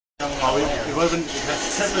Oh, it wasn't.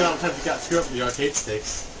 Definitely not time to get screwed up with the arcade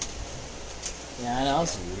sticks. Yeah, I know, that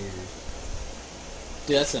was weird.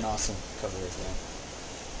 Dude, that's an awesome cover right there.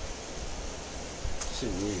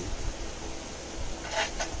 Shit weird.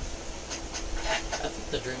 I think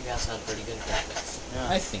the Dreamcast had pretty good graphics. Yeah.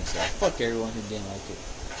 I think so. Fuck everyone who didn't like it.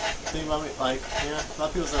 Think about me, like, yeah, a lot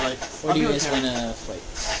of people say, like... Where do you guys want to fight?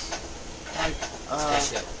 Like,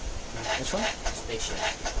 Spaceship. Which one? Spaceship.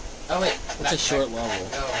 Oh wait, It's a short level.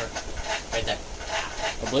 Go over. Right there.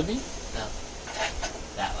 Oblivion? No.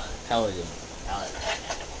 That one. Paladin. Paladin.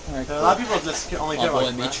 Alright, a lot of people just only care Boy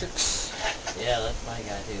about Matrix. Yeah, that's my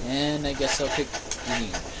guy too. And I guess I'll pick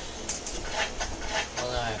Green. Well,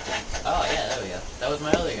 now I have to... Oh yeah, there we go. That was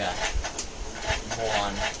my other guy.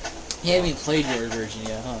 One. You haven't even played your version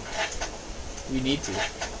yet, huh? We need to.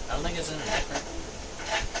 I don't think it's any different.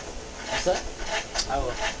 What's that? I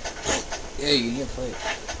will. Yeah, you need to play it.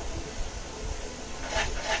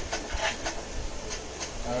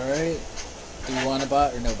 Alright. Do you want a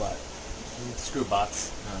bot or no bot? Screw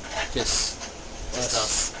bots. No. Just Just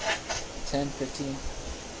us. 10, 15?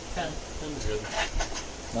 10. 10's good.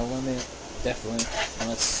 No limit. Definitely. And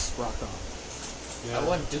let's rock on. Yeah. I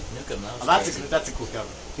wouldn't Duke Nukem, that was Oh, crazy. that's a cool cover.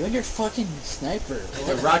 You and your fucking sniper.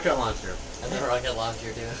 The rocket launcher. And the rocket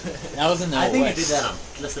launcher too. That was in the I think West. you did that on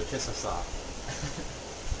just to piss us off.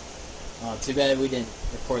 Oh, too bad we didn't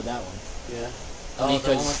record that one. Yeah. Oh, the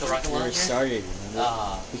because one with the rocket we were launcher? started,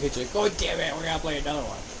 remember? Because you're like, oh damn it, we're gonna play another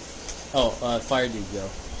one. Oh, fire dude go.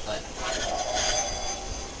 What?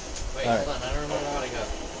 Wait, Alright. hold on, I don't remember how to go.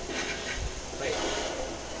 Wait.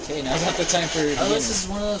 Okay, now's not the time for Oh, this beginners. is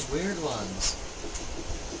one of those weird ones.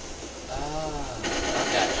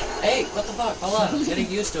 Okay. Hey, what the fuck? Hold on, I'm getting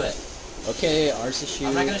used to it. Okay, R's to shoot.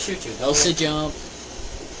 I'm not gonna shoot you. Go L's to away. jump.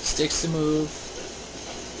 Sticks to move.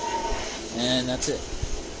 And that's it.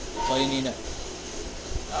 That's all you need to know.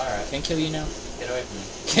 Alright, Can't kill you now. get away from me.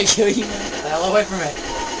 Can't kill you now. Get the hell away from me.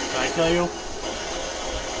 Can I kill you?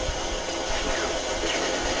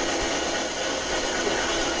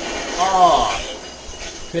 Oh!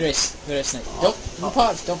 Who did I snipe? Don't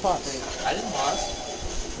pause, don't pause. I didn't pause.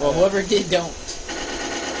 Well, whoever did, don't.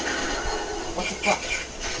 What the fuck?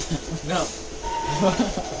 No.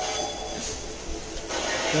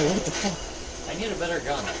 Wait, what the fuck? I need a better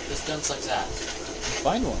gun. This gun sucks ass.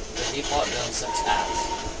 Find one. The default gun sucks ass.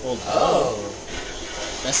 Well, Oh.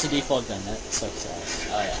 that's the default gun. That sucks ass.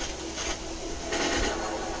 Oh yeah.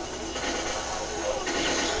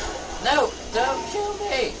 No! Don't kill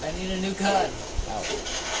me! I need a new gun. Ow.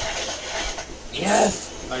 Yes!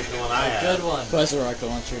 Like the one I had. Good one. Who has a rocket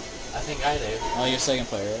launcher? I think I do. Oh, you're second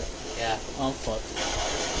player, right? Yeah. Oh, fuck.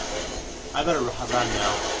 I better run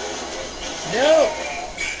now. No!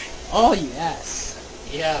 Oh, you ass.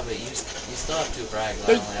 Yeah, but you still have 2 frags.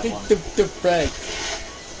 I only have 1. The frags.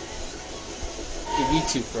 Give me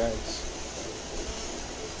 2 frags.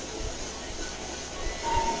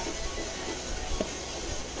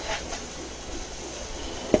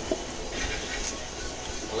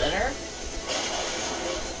 Litter?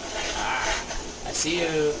 Ah, I see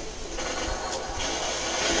you.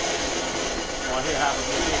 Well, here, have a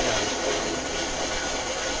machine gun.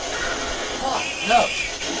 Oh, no!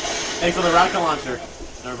 Hey, for the rocket launcher.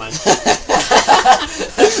 Never mind. You're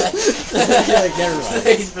like, never mind.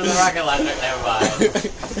 Thanks for the rocket launcher. Never mind.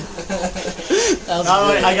 That was No,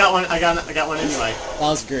 great. wait, I got one anyway. That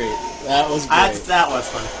was great. That was great. That was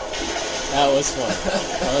fun. That was fun.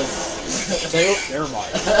 That was... Never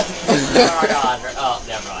mind. Rocket launcher. Oh,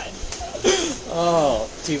 never mind. Oh,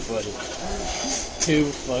 too funny. Too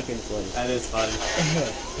fucking funny. That is funny.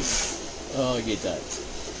 Oh, get that.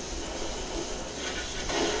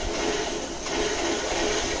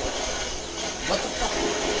 What the fuck?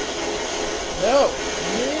 No!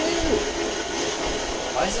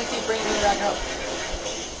 Why does it keep bringing me back up?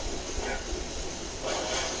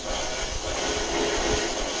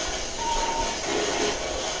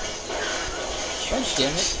 God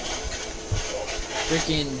damn it.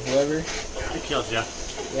 Freaking whoever. I killed you.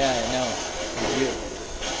 Yeah, I know. You.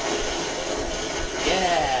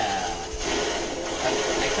 Yeah.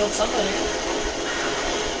 I killed somebody.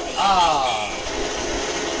 Ah.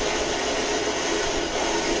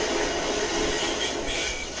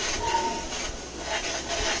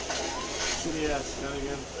 Shitty ass gun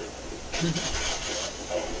again.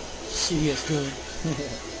 She is good.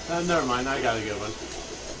 Never mind, I got a good one.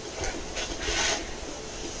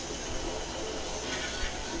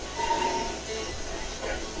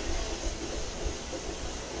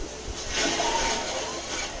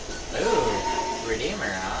 Ooh. Redeemer,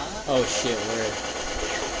 huh? Oh shit, where?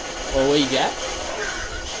 Well, what you got?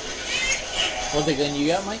 What the gun you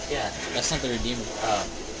got, Mike? Yeah. That's not the Redeemer. Oh.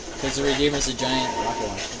 Because the Redeemer's a giant rocket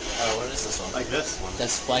launcher. Oh, what is this one? Like this one.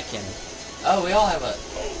 That's flat cannon. Oh, we all have a...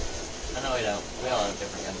 Oh, no, we don't. We all have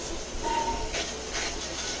different guns.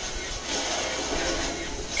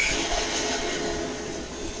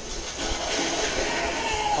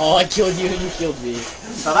 Oh, I killed you and you killed me.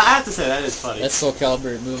 But I have to say, that is funny. That's Soul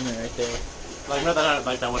Calibur movement right there. Like, remember that,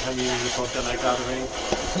 like that one time you used your Pokemon like out of the ring?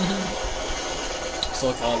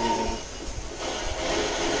 Soul Calibur movement.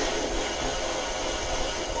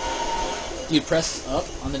 You press up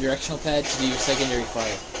on the directional pad to do your secondary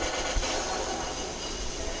fire.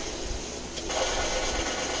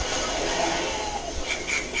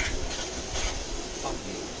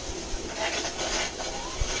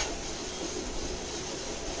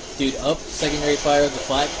 Dude, up, secondary fire of the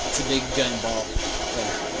flat, it's a big giant ball.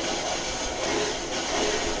 Yeah.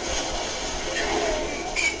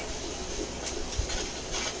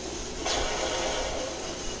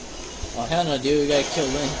 Oh hell no, dude, we gotta kill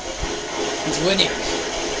Lynn. He's winning.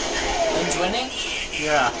 Lynn's winning?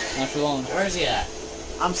 Yeah. Not for long. Where is he at?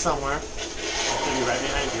 I'm somewhere. I'll be right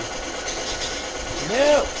behind you.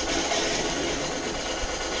 No!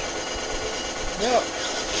 No!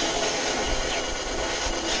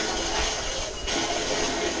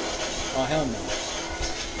 Oh hell no.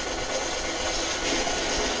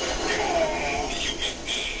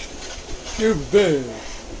 You're bad.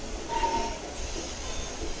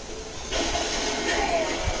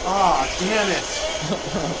 Oh, damn it!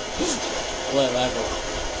 What level?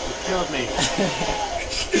 You killed me.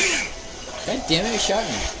 God damn it, you shot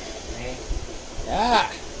me. Me?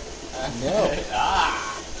 Ah! No. Ah!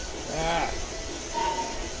 Ah!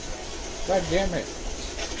 God damn it.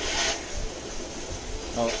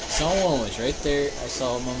 Oh, someone was right there. I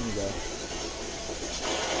saw a moment ago.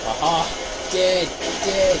 Aha! Dead!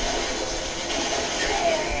 Dead!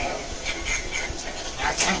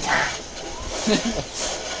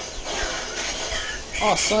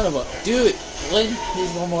 Oh, son of a... Dude! Lynn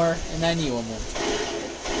needs one more, and I need one more.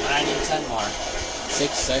 And I need 10 more.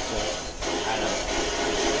 6 seconds. I know.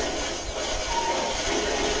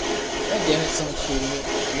 God damn it, someone's shooting me.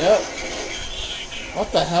 Nope.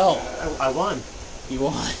 What the hell? I won. You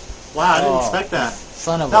won. Wow, I didn't Oh. expect that.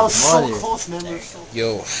 Son of That a was mother. so close, man. It was so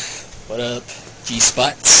Yo, what up,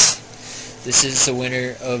 G-Spots? This is the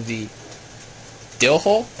winner of the Dill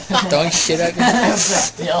Hole? Throwing shit at me?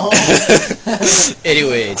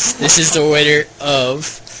 Anyways, this is the winner of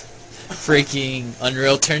freaking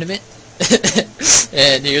Unreal Tournament.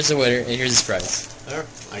 And here's the winner, and here's his prize. There.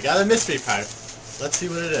 I got a mystery pipe. Let's see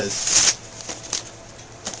what it is.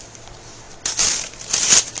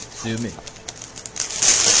 Zoom in.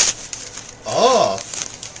 Oh!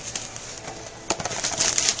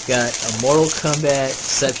 Got a Mortal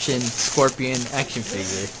Kombat-ception Scorpion action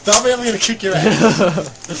figure. Tell me I'm gonna kick your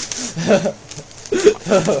ass.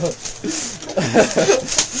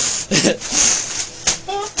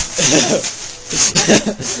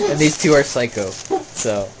 And these two are psycho.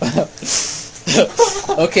 So.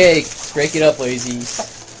 Okay, break it up,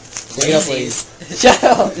 ladies. Break it up, ladies. Shut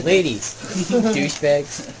up, ladies.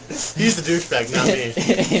 Douchebags. He's the douchebag, not me.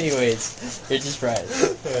 Anyways, here's his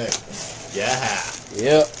prize. Yeah.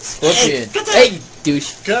 Yep, Scorpion. Hey, Hey,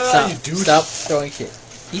 douche. Get out, Stop. you douche. Stop throwing shit.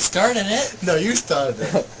 He started it. No, you started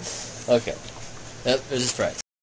it. Okay. Yep, there's his prize.